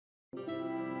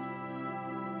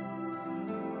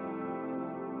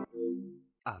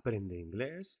Aprende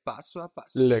inglés paso a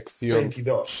paso. Lección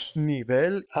 22.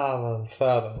 Nivel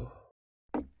Avanzado.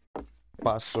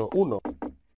 Paso 1.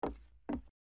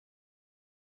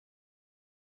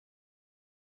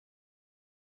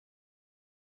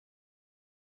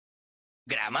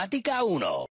 Gramática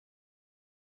 1.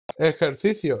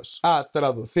 Ejercicios a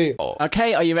traducir.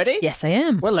 Okay, are you ready? Yes, I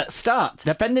am. Well, let's start.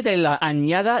 Depende de la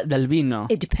añada del vino.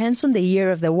 It depends on the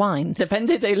year of the wine.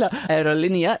 Depende de la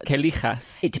aerolínea que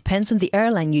elijas. It depends on the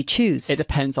airline you choose. It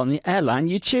depends on the airline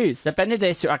you choose. Depende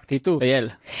de su actitud de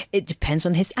él. It depends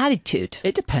on his attitude.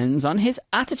 It depends on his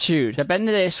attitude.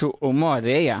 Depende de su humor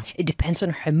de ella. It depends on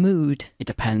her mood. It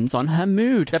depends on her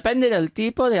mood. Depende del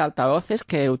tipo de altavoces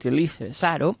que utilices.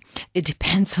 Claro. It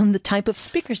depends on the type of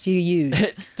speakers you use.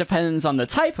 It depends on the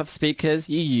type of speakers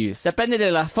you use. Depende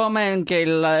de la forma en que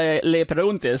le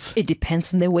preguntes. It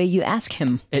depends on the way you ask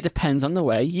him. It depends on the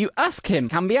way you ask him.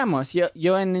 Cambiamos.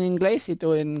 Yo en inglés y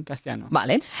tú en castellano.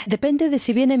 Vale. Depende de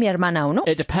si viene mi hermana o no.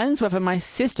 It depends whether my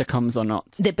sister comes or not.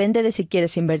 Depende de si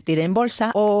quieres invertir en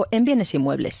bolsa o en bienes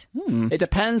inmuebles. It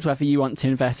depends whether you want to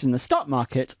invest in the stock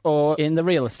market or in the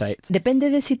real estate. Depende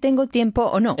de si tengo tiempo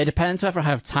o no. It depends whether I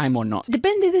have time or not.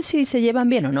 Depende de si se llevan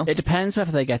bien o no. It depends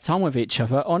whether they get on with each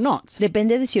other or not.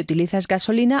 Depende de si utilizas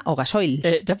gasolina o gasoil.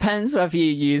 It depends whether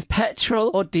you use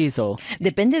petrol or diesel.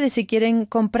 Depende de si quieren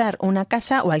comprar una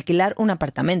casa o alquilar un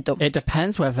apartamento. It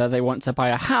depends whether they want to buy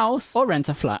a house or rent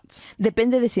a flat.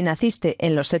 Depende de si naciste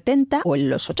en los 70 o en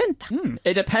los 80.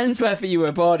 It depends whether you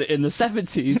were born in the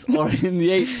 70s or in the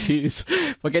 80s.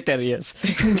 ¿Por qué te ríes?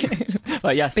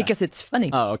 Well, yes. Because it's funny.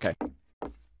 Oh, okay.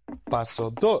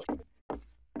 Paso 2.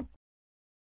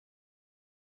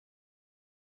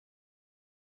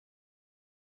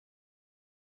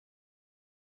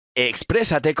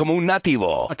 Exprésate como un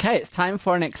nativo. Okay, it's time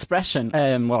for an expression.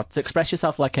 Well, to express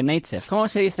yourself like a native. ¿Cómo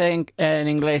se dice en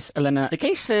inglés, Elena? ¿De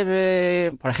qué se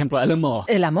ve, por ejemplo, el amor?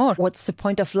 El amor. What's the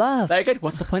point of love? Very good.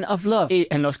 What's the point of love? Y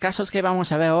en los casos que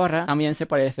vamos a ver ahora, también se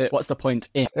puede decir what's the point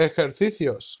in.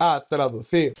 Ejercicios a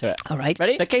traducir. All right.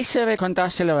 Ready? ¿De qué se ve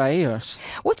contárselo a ellos?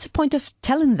 What's the point of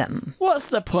telling them? What's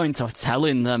the point of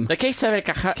telling them? ¿De qué se ve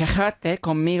quejarte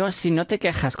conmigo si no te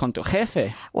quejas con tu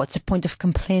jefe? What's the point of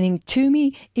complaining to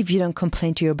me if you don't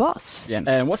complain to your boss? Bien.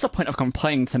 What's the point of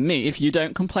complaining to me if you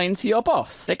don't complain to your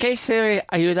boss? ¿De qué se ve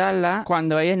ayudarla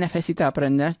cuando ella necesita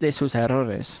aprender de sus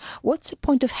errores? What's the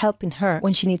point of helping her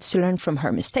when she needs to learn from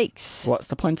her mistakes? What's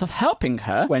the point of helping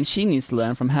her when she needs to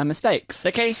learn from her mistakes?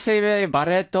 ¿De qué se ve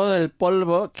barrer todo el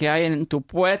polvo que hay en tu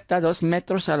puerta 2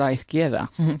 metros a la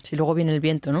izquierda? Si luego viene el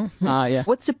viento, ¿no? Ah, yeah.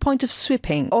 What's the point of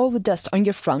sweeping all the dust on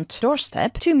your front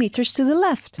doorstep 2 meters to the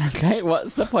left? Okay,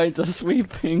 what's the point of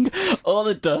sweeping all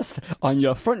the dust on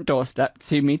your front doorstep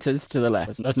 2 meters to the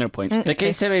left? There's no point. ¿De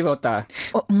qué se ve votar?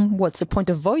 What's the point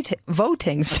of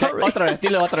voting? Sorry. Otra vez,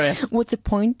 dilo otra vez. What's the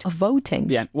point of voting?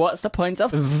 Bien. What's the point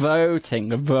of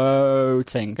voting?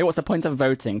 Voting. Okay, what's the point of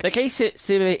voting? ¿De qué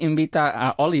se ve invitar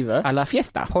a Oliver a la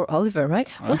fiesta? Poor Oliver, right?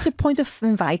 What's the point of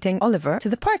inviting Oliver to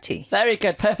the party? Very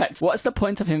good, perfect. What's the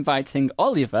point of inviting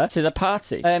Oliver to the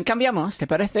party? Cambiamos, ¿te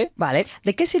parece? Vale.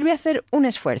 ¿De qué sirve hacer un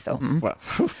esfuerzo? Well,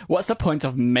 what's the point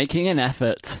of making an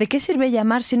effort? ¿De qué sirve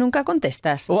llamar si nunca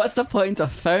contestas? What's the point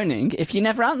of phoning if you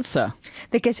never answer?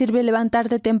 ¿De qué sirve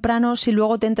levantarte temprano si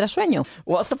luego te entra sueño?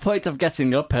 What's the point of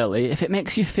getting up early if it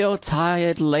makes you feel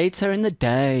tired later in the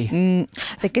day?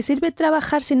 ¿De qué sirve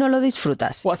trabajar si no lo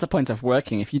disfrutas? What's the point of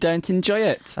working if you don't enjoy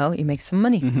it? Well, you make some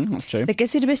money. That's true. ¿De qué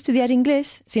sirve estudiar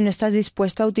inglés si no estás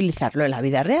dispuesto a utilizarlo en la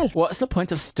vida real? What's the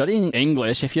point of studying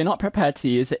English if you're not prepared to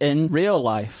use it in real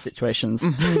life situations?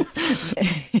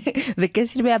 ¿De qué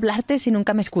sirve hablarte si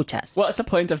nunca me escuchas? What's the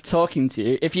point of talking to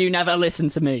you if you never listen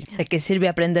to me? ¿De qué sirve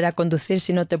aprender a conducir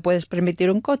si no te puedes permitir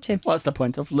un coche? What's the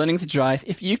point of learning to drive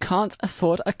if you can't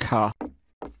afford a car?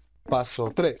 Paso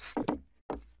 3.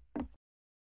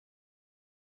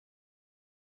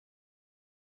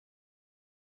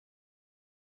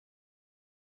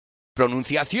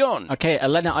 Pronunciación. Okay,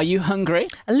 Elena, are you hungry?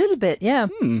 A little bit, yeah.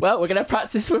 Well, we're going to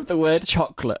practice with the word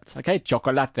chocolate, okay?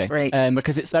 Chocolate. Great.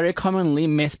 Because it's very commonly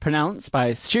mispronounced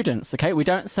by students, okay? We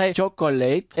don't say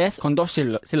chocolate, es con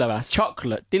 2 sílabas.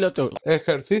 Chocolate, dilo tú.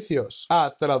 Ejercicios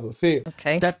a traducir.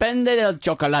 Okay. Depende del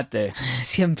chocolate.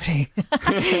 Siempre.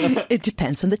 It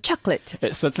depends on the chocolate.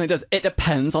 It certainly does. It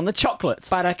depends on the chocolate.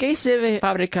 ¿Para qué se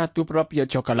fabrica tu propio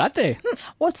chocolate?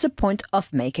 What's the point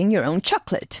of making your own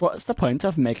chocolate? What's the point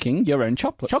of making your own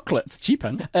chocolates.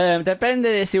 Cheaper. Depende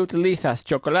de si utilizas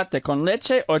chocolate con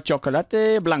leche o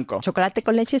chocolate blanco. Chocolate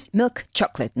con leche es milk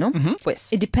chocolate, ¿no?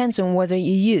 Pues, it depends on whether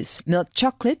you use milk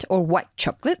chocolate or white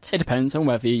chocolate. It depends on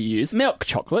whether you use milk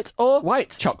chocolate or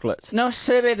white chocolate. No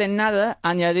sirve de nada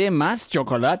añadir más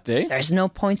chocolate. There's no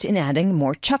point in adding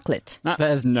more chocolate. No,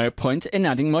 there's no point in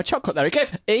adding more chocolate. Very good.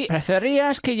 ¿Y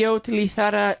preferías que yo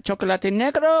utilizara chocolate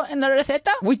negro en la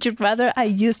receta? Would you rather I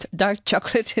used dark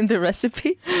chocolate in the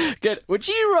recipe? Good. Would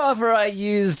you rather I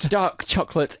used dark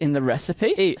chocolate in the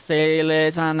recipe? Y se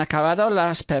les han acabado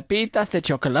las pepitas de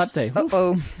chocolate.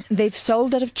 Uh-oh. They've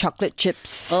sold out of chocolate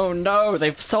chips. Oh no,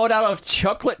 they've sold out of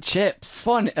chocolate chips.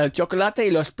 Pon el chocolate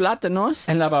y los plátanos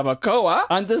en la barbacoa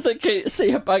antes de que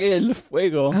se apague el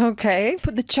fuego. Okay.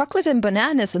 Put the chocolate and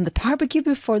bananas on the barbecue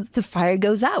before the fire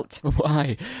goes out.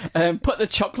 Why? Put the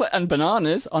chocolate and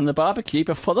bananas on the barbecue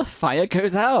before the fire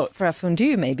goes out. For a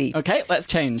fondue, maybe. Okay, let's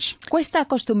change. Cuesta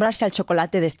acostumbrarse al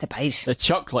chocolate de este país. The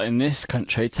chocolate in this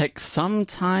country takes some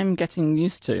time getting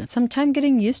used to. Some time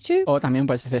getting used to? O también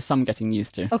puedes decir some getting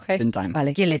used to. Okay. In time.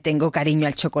 Vale. ¿Que le tengo cariño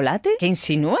al chocolate? ¿Qué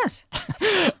insinúas?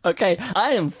 Okay,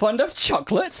 I am fond of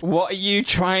chocolate. What are you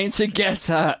trying to get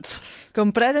at?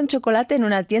 Compraron chocolate en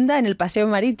una tienda en el paseo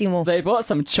marítimo. They bought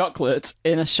some chocolate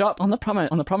in a shop on the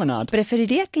promenade.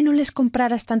 Preferiría que no les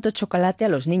compraras tanto chocolate a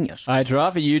los niños. I'd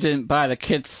rather you didn't buy the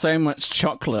kids so much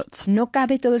chocolate. No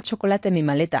cabe todo el chocolate en mi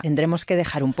maleta. Tendremos que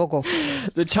dejar un poco.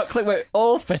 The chocolate won't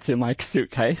all fit in my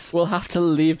suitcase. We'll have to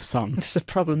leave some. There's a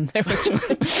problem there.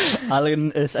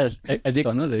 Alguien es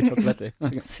adicto, ¿no? De chocolate.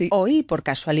 Sí. Oí por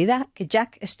casualidad que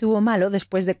Jack estuvo malo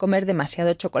después de comer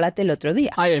demasiado chocolate el otro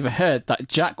día. I overheard that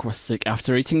Jack was sick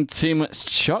after eating too much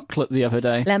chocolate the other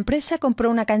day. La empresa compró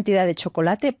una cantidad de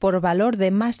chocolate por valor de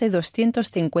más de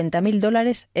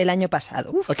 $250,000 el año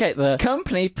pasado. Okay, the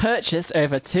company purchased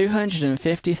over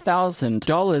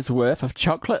 $250,000 worth of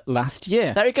chocolate last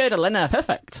year. Very good, Elena.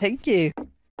 Perfect. Thank you.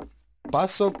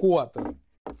 Paso 4.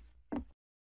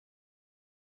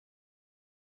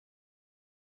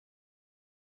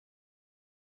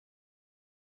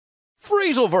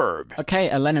 Phrasal verb. Okay,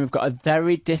 Elena, we've got a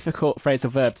very difficult phrasal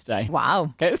verb today.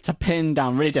 Wow. Okay, it's to pin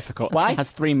down, really difficult. Why? It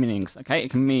has three meanings, okay? It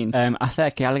can mean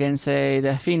hacer que alguien se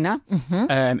defina.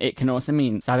 It can also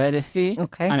mean saber decir.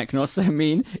 Okay. And it can also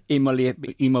mean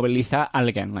inmovilizar a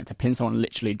alguien, like to pin someone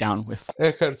literally down with.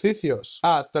 Ejercicios.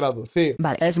 A traducir.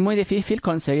 Vale. Es muy difícil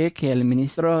conseguir que el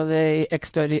ministro de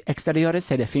Exteriores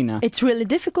se defina. It's really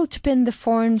difficult to pin the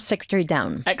foreign secretary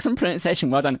down. Excellent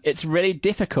pronunciation, well done. It's really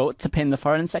difficult to pin the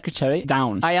foreign secretary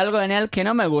down. Hay algo en él que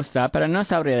no me gusta, pero no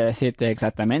sabría decirte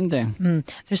exactamente.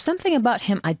 There's something about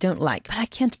him I don't like, but I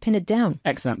can't pin it down.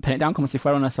 Excellent. Pin it down como si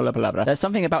fuera una sola palabra. There's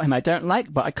something about him I don't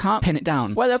like, but I can't pin it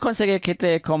down. ¿Puedo conseguir que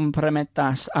te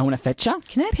comprometas a una fecha?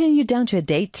 Can I pin you down to a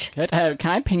date? Good.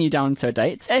 Can I pin you down to a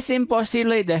date? Es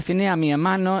imposible definir a mi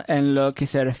hermano en lo que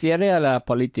se refiere a la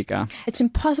política. It's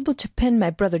impossible to pin my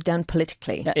brother down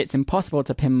politically. Yeah, it's impossible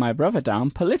to pin my brother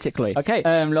down politically. Okay.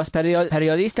 Los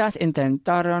periodistas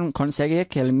intentaron conseguir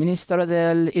que el ministro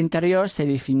del Interior se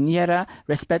definiera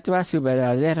respecto a su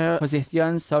verdadera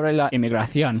posición sobre la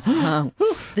inmigración.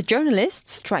 The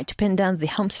journalists tried to pin down the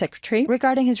Home Secretary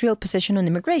regarding his real position on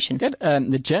immigration. Good.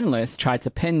 The journalist tried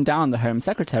to pin down the Home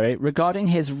Secretary regarding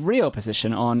his real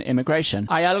position on immigration.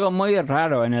 Hay algo muy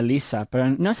raro en Elisa, pero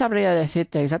no sabría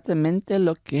decirte exactamente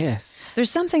lo que es. There's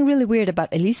something really weird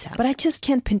about Elisa, but I just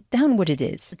can't pin down what it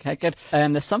is. Okay, good.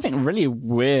 There's something really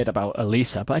weird about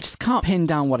Elisa, but I just can't pin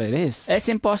down what it is. Es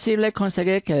imposible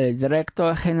conseguir que el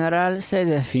director general se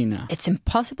defina. It's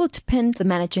impossible to pin the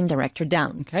managing director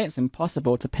down. Okay, it's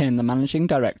impossible to pin the managing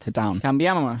director down.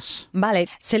 Cambiamos. Vale,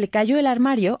 se le cayó el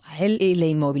armario a él y le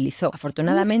inmovilizó.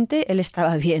 Afortunadamente, él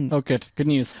estaba bien. Oh, good. Good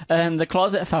news. The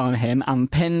closet fell on him and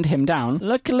pinned him down.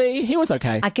 Luckily, he was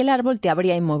okay. Aquel árbol te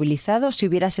habría inmovilizado si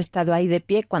hubieras estado ahí de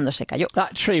pie cuando se cayó.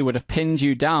 That tree would have pinned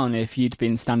you down if you'd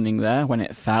been standing there when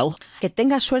it fell. Que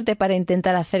tengas suerte para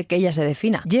intentar hacer que ella se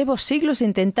defina. Llevo siglos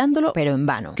intentándolo, pero en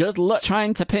vano. Good luck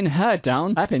trying to pin her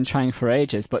down. I've been trying for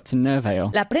ages, but to no avail.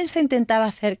 La prensa intentaba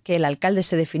hacer que el alcalde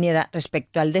se definiera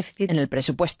respecto al déficit en el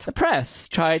presupuesto. The press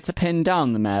tried to pin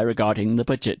down the mayor regarding the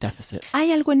budget deficit.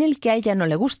 Hay algo en él que a ella no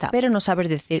le gusta, pero no sabe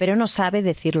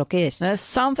decir lo que es. There's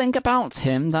something about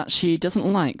him that she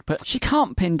doesn't like, but she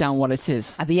can't pin down what it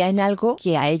is. Había en algo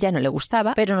que a ella no le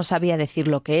gustaba, pero no sabía decir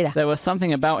lo que era. There was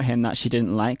something about him that she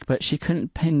didn't like, but she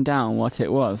couldn't pin down what it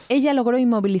was. Ella logró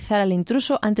inmovilizar al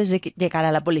intruso antes de que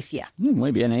llegara la policía.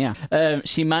 Muy bien, ella.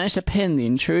 She managed to pin the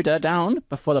intruder down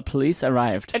before the police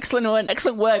arrived. Excellent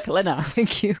work, Lena.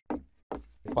 Thank you.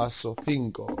 Paso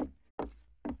 5.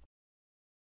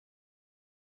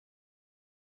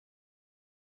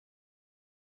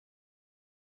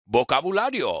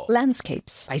 Vocabulario.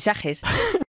 Landscapes, paisajes.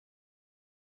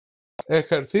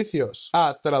 Ejercicios.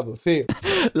 A traducir.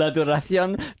 La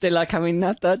duración de la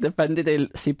caminata depende de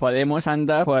si podemos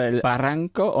andar por el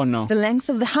barranco o no. The length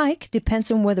of the hike depends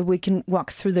on whether we can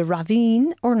walk through the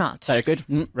ravine or not. Very good.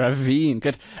 Ravine,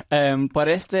 good. Por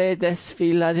este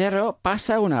desfiladero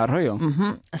pasa un arroyo.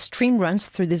 A stream runs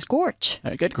through this gorge.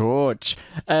 Very good. Gorge.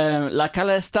 La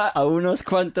cala está a unos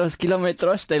cuantos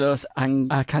kilómetros de los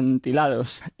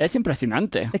acantilados. Es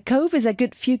impresionante. The cove is a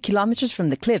good few kilometers from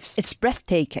the cliffs. It's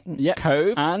breathtaking. Yeah,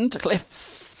 cove and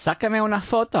cliffs. Sácame una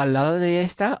foto al lado de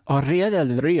esta orilla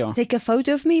del río. Take a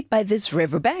photo of me by this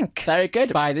riverbank. Very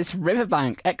good. By this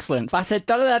riverbank. Excellent. Pasé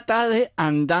toda la tarde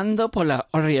andando por la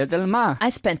orilla del mar.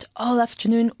 I spent all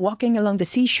afternoon walking along the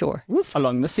seashore.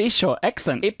 Along the seashore.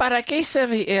 Excellent. ¿Y para qué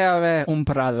serviría ver un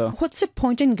prado? What's the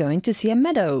point in going to see a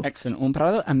meadow? Excellent. Un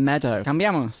prado, a meadow.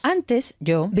 Cambiamos. Antes,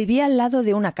 yo vivía al lado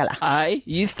de una cala. I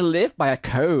used to live by a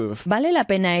cove. ¿Vale la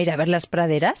pena ir a ver las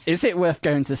praderas? Is it worth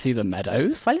going to see the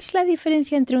meadows? ¿Cuál es la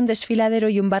diferencia entre un desfiladero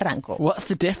y un barranco? What's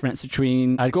the difference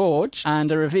between a gorge and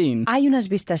a ravine? Hay unas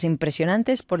vistas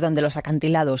impresionantes por donde los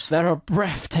acantilados. There are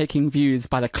breathtaking views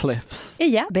by the cliffs.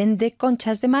 Ella vende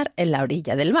conchas de mar en la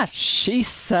orilla del mar. She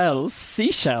sells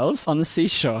seashells on the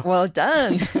seashore. Well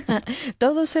done.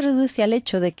 Todo se reduce al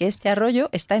hecho de que este arroyo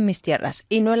está en mis tierras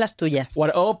y no en las tuyas. What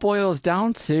it all boils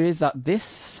down to is that this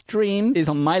stream is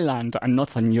on my land and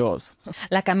not on yours.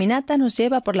 La caminata nos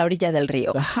lleva por la orilla del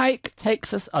río. The hike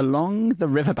takes us along the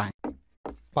riverbank.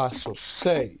 Paso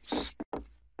 6.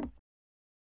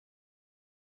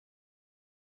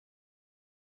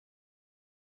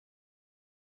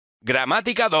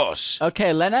 Gramática 2.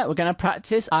 Okay, Lena, we're going to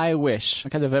practice I wish.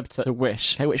 Okay, the verb to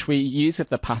wish, okay, which we use with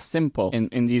the past simple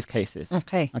in these cases.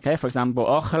 Okay. Okay, for example,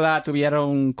 ojalá tuviera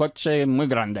un coche muy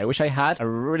grande. I wish I had a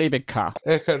really big car.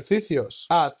 Ejercicios.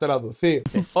 A traducir.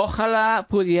 Ojalá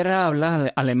pudiera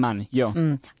hablar alemán. Yo.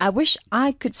 I wish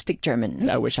I could speak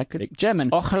German. I wish I could speak German.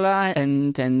 Ojalá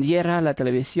entendiera la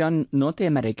televisión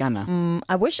norteamericana.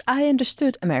 I wish I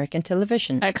understood American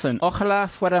television. Excellent. Ojalá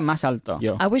fuera más alto.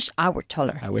 Yo. I wish I were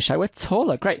taller. I wish I were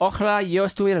taller. Great. Ojalá yo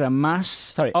estuviera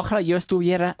más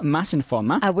en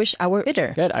forma. I wish I were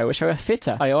fitter. Good. I wish I were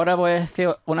fitter. Ahora voy a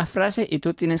decir una frase y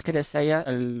tú tienes que decir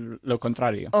lo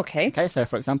contrario. Okay. Okay, so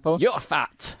for example, you're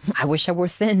fat. I wish I were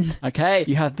thin. Okay,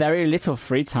 you have very little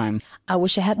free time. I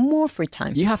wish I had more free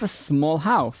time. You have a small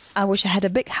house. I wish I had a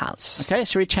big house. Okay,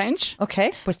 should we change?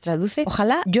 Okay, pues traduce.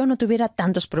 Ojalá yo no tuviera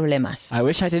tantos problemas. I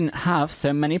wish I didn't have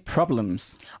so many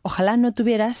problems. Ojalá no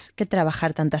tuvieras que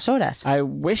trabajar tantas horas. I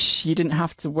wish you didn't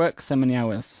have to work so many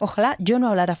hours. Ojalá yo no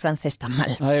hablara francés tan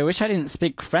mal. I wish I didn't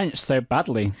speak French so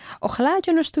badly. Ojalá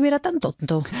yo no estuviera tan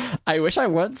tonto. I wish I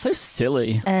weren't so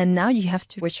silly. And now you have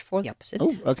to wish for the opposite.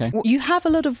 Oh, okay. You have a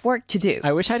lot of work to do.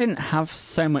 I wish I didn't have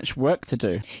so much work to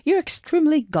do. You're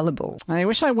extremely gullible. I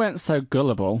wish I weren't so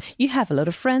gullible. You have a lot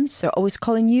of friends. They're always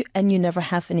calling you and you never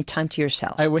have any time to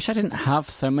yourself. I wish I didn't have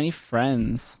so many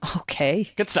friends. Okay.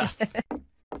 Good stuff.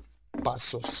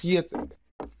 Paso 7.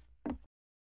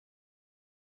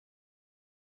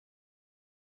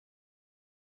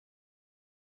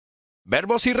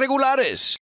 Verbos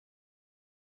irregulares.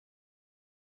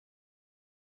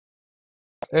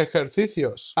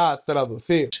 Ejercicios. A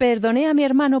traducir. Perdoné a mi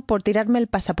hermano por tirarme el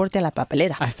pasaporte a la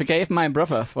papelera. I forgave my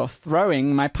brother for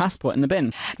throwing my passport in the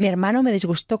bin. Mi hermano me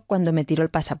disgustó cuando me tiró el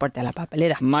pasaporte a la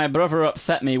papelera. My brother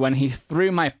upset me when he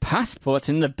threw my passport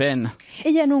in the bin.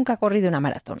 Ella nunca ha corrido una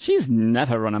maratón. She's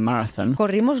never run a marathon.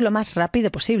 Corrimos lo más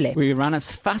rápido posible. We ran as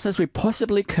fast as we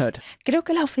possibly could. Creo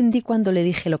que la ofendí cuando le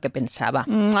dije lo que pensaba.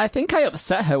 I think I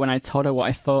upset her when I told her what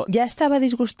I thought. Ya estaba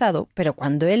disgustado, pero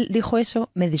cuando él dijo eso,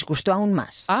 me disgustó aún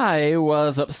más. I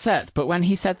was upset, but when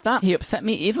he said that, he upset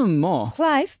me even more.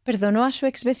 Clive perdonó a su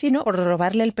ex vecino por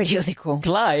robarle el periódico.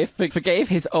 Clive forgave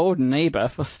his old neighbor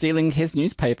for stealing his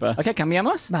newspaper. Okay,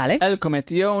 ¿cambiamos? Vale. Él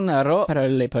cometió un error, pero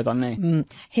le perdoné.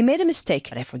 He made a mistake,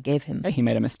 but I forgave him. Okay, he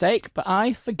made a mistake, but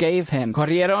I forgave him.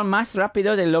 Corrieron más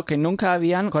rápido de lo que nunca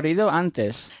habían corrido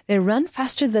antes. They ran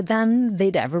faster than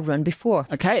they'd ever run before.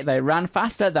 Okay, they ran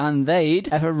faster than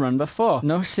they'd ever run before.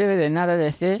 No sirve de nada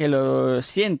decir que lo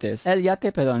sientes. Él ya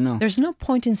te perdonó. There's no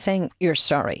point in saying you're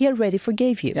sorry. He already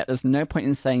forgave you. Yeah, there's no point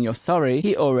in saying you're sorry.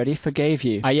 He already forgave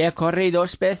you. Ayer corrí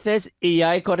 2 veces y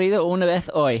ya he corrido una vez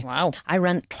hoy. Wow. I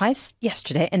ran twice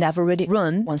yesterday and I've already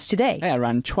run once today. Hey, I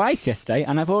ran twice yesterday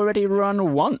and I've already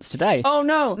run once today. Oh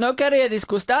no, no quería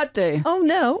disgustarte. Oh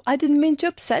no, I didn't mean to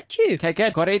upset you. Okay,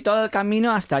 good. Corrí todo el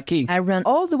camino hasta aquí. I ran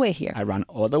all the way here. I ran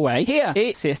all the way here.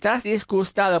 Y si estás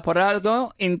disgustado por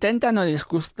algo, intenta no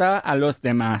disgustar a los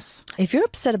demás. If you're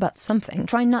upset about something, something,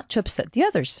 try not to upset the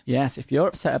others. Yes, if you're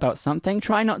upset about something,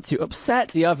 try not to upset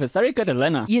the others. Very good,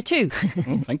 Elena. You too.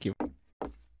 Oh, thank you.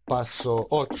 Paso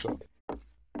 8.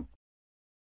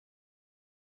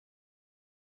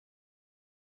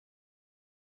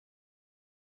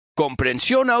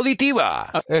 Comprensión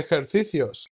auditiva.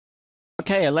 Ejercicios.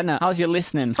 Okay, Elena, how's your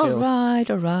listening skills?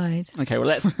 All right. Okay, well,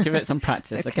 let's give it some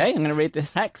practice, okay? I'm going to read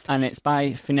this text, and it's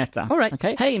by Finetta. All right.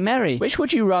 Okay. Hey, Mary, which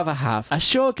would you rather have? A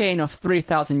sure gain of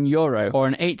 €3,000 or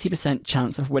an 80%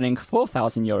 chance of winning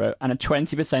 €4,000 and a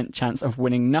 20% chance of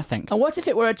winning nothing? And what if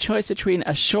it were a choice between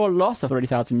a sure loss of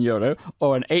 €3,000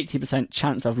 or an 80%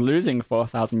 chance of losing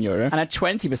 €4,000 and a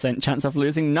 20% chance of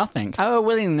losing nothing? Our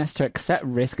willingness to accept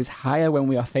risk is higher when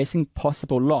we are facing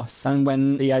possible loss than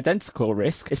when the identical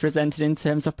risk is presented in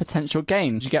terms of potential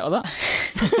gain. Did you get all that?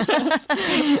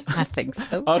 I think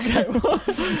so. Okay,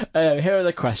 here are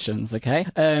the questions, okay?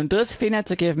 Does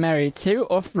Finetta give Mary 2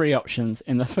 or 3 options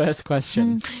in the first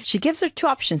question? She gives her 2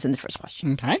 options in the first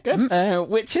question. Okay, good.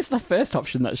 Which is the first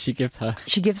option that she gives her?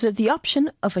 She gives her the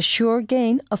option of a sure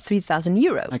gain of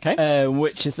 €3,000. Okay.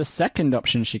 Which is the second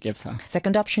option she gives her?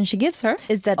 Second option she gives her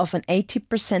is that of an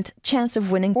 80% chance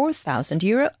of winning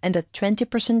 €4,000 and a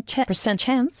 20%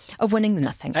 chance of winning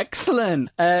nothing. Excellent.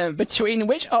 Between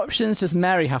which options does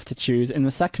Mary have to choose in the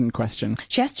second question?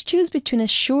 She has to choose between a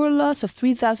sure loss of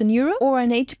 €3,000 or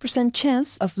an 80%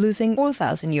 chance of losing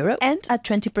 €4,000 and a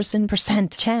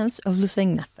 20% chance of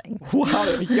losing nothing.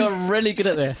 Wow, you're really good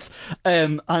at this.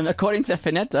 And according to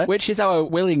Finetta, which is our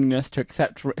willingness to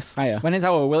accept risk higher? When is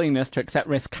our willingness to accept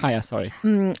risk higher? Sorry.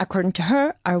 According to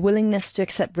her, our willingness to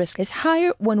accept risk is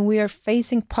higher when we are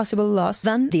facing possible loss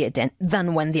than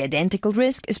when the identical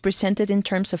risk is presented in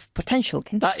terms of potential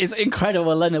gain. That is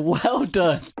incredible, Elena. Well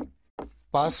done.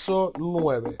 Paso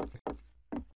 9.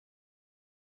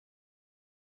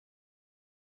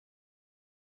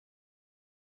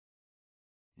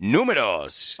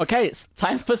 Números. Okay, it's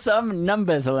time for some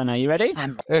numbers, Elena. You ready?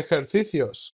 I'm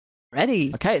Ejercicios.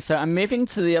 ready. Okay, so I'm moving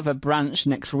to the other branch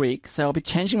next week, so I'll be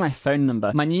changing my phone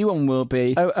number. My new one will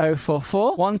be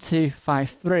 0044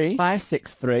 1253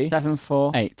 563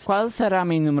 748. ¿Cuál será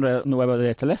mi número nuevo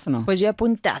de teléfono? Pues yo he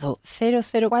apuntado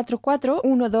 0044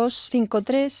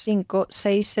 1253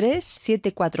 563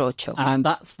 748. And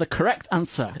that's the correct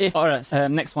answer.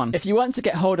 Next one. If you want to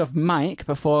get hold of Mike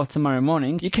before tomorrow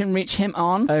morning, you can reach him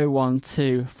on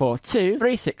 01242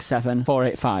 367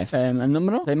 485. El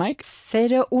número de Mike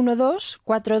 012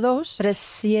 42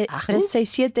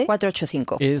 367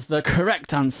 485. is the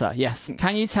correct answer. Yes.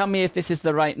 Can you tell me if this is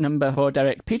the right number for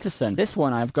Derek Peterson? This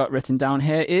one I've got written down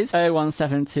here is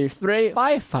 01723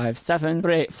 557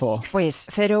 384. Pues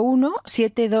 01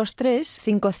 723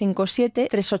 557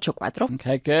 384.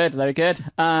 Okay, good, very good.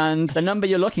 And the number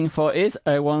you're looking for is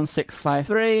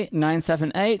 01653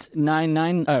 978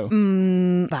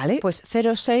 990. Vale, pues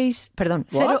 06, perdón,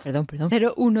 What?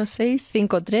 016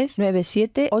 53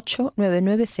 97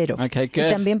 8990. Okay, Y good.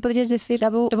 también podrías decir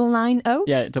 990.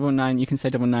 Yeah, 99. You can say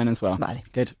 99 as well. Vale.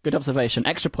 Good observation.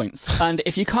 Extra points. And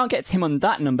if you can't get him on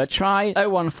that number, try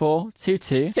 014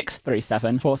 22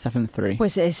 637 473.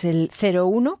 Pues es el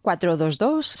 01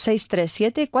 422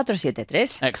 637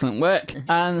 473. Excellent work.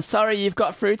 And sorry, you've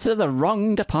got through to the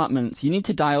wrong department. You need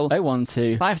to dial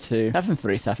 012 52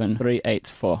 737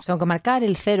 384. Tengo que marcar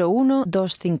el 01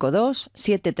 252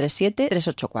 737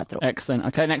 384. Excellent.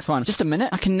 Okay, next one. Just a minute.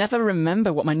 I can never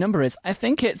remember what my number is. I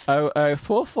think it's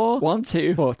 0044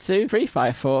 1242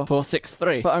 354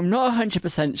 463. But I'm not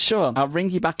 100% sure. I'll ring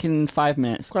you back in 5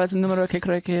 minutes. ¿Cuál es el número que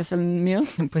creo que es el mío?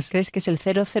 Pues crees que es el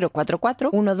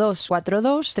 0044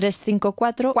 1242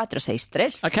 354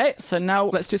 463. Okay, so now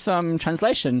let's do some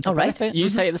translation. All right. You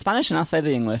say the Spanish and I'll say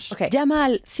the English. Okay. Llama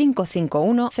al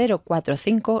 551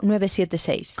 045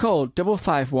 976. Call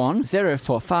 551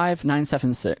 045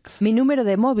 976. Mi número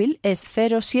de móvil es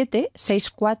 07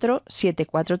 64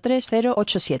 743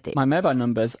 087. My mobile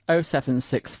number's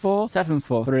 0764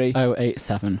 743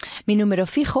 087. Mi número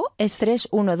fijo es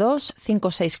 312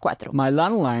 564. My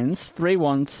landline's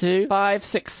 312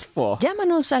 564.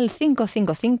 Llámanos al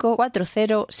 555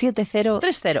 40 70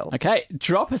 30. Okay,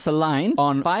 drop us a line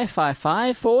on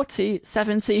 555 40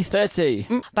 70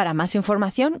 30. Para más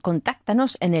información,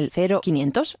 contáctanos en el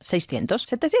 0500 600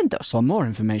 700. For more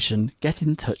information, get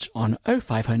in touch on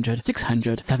 0500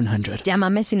 600 700.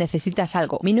 Llámame si necesitas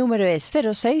algo. Mi número es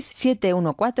 06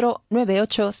 714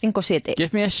 9857.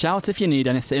 Give me a shout if you need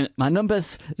anything. My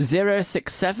number's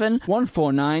 067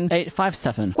 149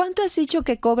 857. ¿Cuánto has dicho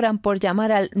que cobran por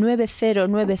llamar al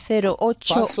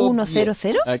 90908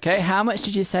 Okay, how much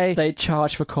did you say they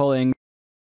charge for calling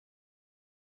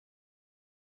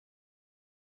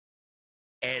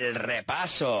El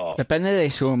repaso. Depende de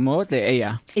su humor de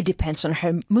ella. It depends on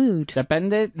her mood.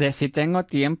 Depende de si tengo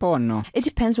tiempo o no. It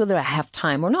depends whether I have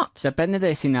time or not. Depende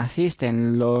de si naciste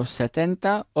en los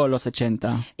 70 o los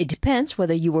 80. It depends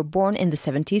whether you were born in the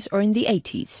 70s or in the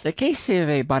 80s. ¿De qué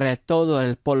sirve barrer todo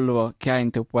el polvo que hay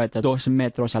en tu puerta 2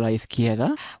 metros a la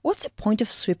izquierda? What's the point of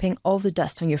sweeping all the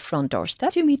dust on your front doorstep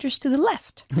 2 meters to the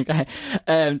left? Okay.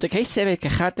 ¿De qué sirve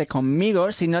quejarte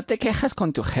conmigo si no te quejas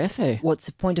con tu jefe? What's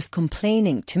the point of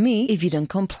complaining to me if you don't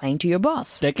complain to your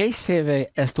boss? ¿De qué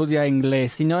sirve estudiar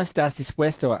inglés si no estás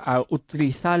dispuesto a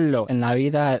utilizarlo en la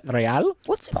vida real?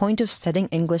 What's the point of studying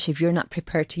English if you're not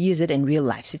prepared to use it in real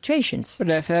life situations?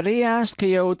 ¿Preferías que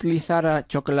yo utilizara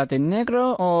chocolate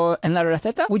negro o en la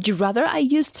receta? Would you rather I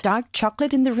used dark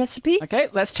chocolate in the recipe? Okay,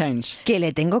 let's change. ¿Que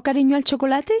le tengo cariño al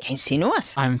chocolate? ¿Qué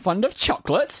insinúas? I'm fond of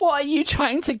chocolate. What are you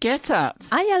trying to get at?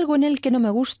 Hay algo en él que no me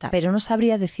gusta, pero no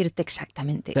sabría decirte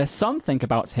exactamente. There's something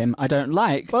about him I don't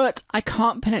like, but I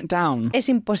can't pin it down. Es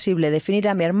imposible definir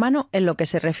a mi hermano en lo que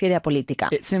se refiere a política.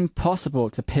 It's impossible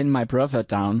to pin my brother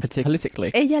down politically.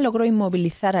 Ella logró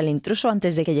inmovilizar al intruso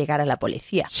antes de que llegara la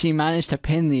policía. She managed to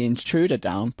pin the intruder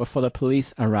down before the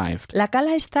police arrived. La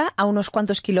cala está a unos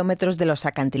cuantos kilómetros de los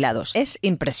acantilados. Es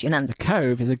impresionante. The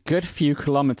cove is a good few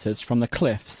kilometers from the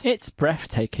cliffs. It's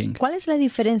breathtaking. ¿Cuál es la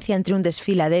diferencia entre un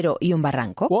desfiladero y un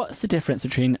barranco? What's the difference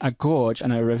between a gorge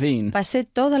and a ravine? Pasé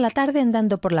toda la tarde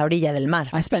andando por la orilla del mar.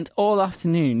 I spent all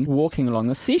afternoon walking along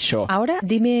the seashore. Ahora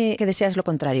dime que deseas lo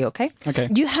contrario, ¿ok? Okay.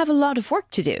 You have a lot of work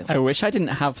to do. I wish I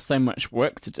didn't have so much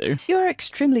work to do. You're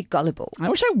extremely gullible. I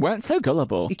wish I weren't so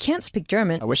gullible. You can't speak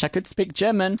German. I wish I could speak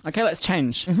German. Okay, let's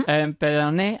change.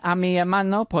 Perdoné a mi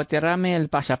hermano por tirarme el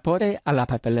pasaporte a la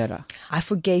papelera. I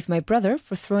forgave my brother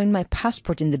for throwing my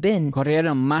passport in the bin.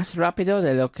 Corrieron más rápido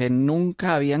de lo que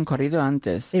nunca habían corrido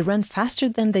antes. They ran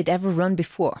faster than they'd ever run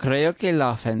before. Creo que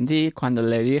la ofendí cuando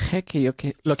le dije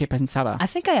lo que pensaba. I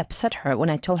think I upset her when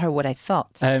I told her what I thought.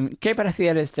 ¿Qué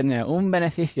prefieres tener? ¿Un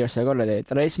beneficio seguro de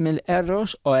 3.000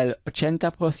 euros o el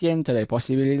 80% de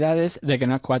posibilidades de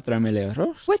ganar 4.000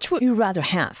 euros? Which would you rather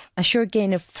have? A sure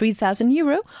gain of 3,000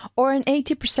 euro or an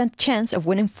 80% chance of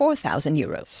winning 4,000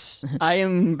 euros? Hay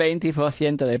un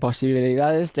 20% de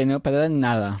posibilidades de no perder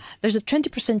nada. There's a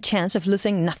 20% chance of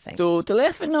losing nothing. ¿Tu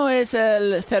teléfono es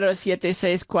el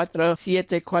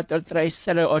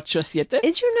 0764743087?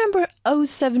 Is your number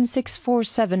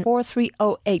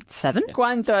 07647430087?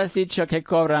 ¿Cuánto has dicho que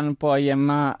cobran por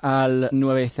llamar al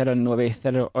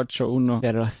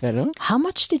 90908100? How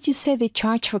much did you say they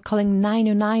charge for calling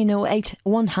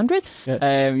 90908-100?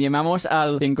 Llamamos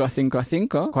al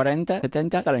 555 40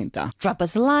 70 30. Drop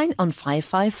us a line on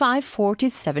 555 40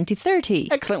 70 30.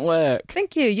 Excellent work.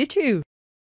 Thank you, you too.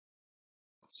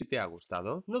 Si te ha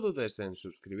gustado, no dudes en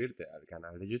suscribirte al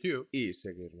canal de YouTube y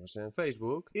seguirnos en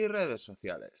Facebook y redes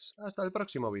sociales. Hasta el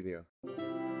próximo vídeo.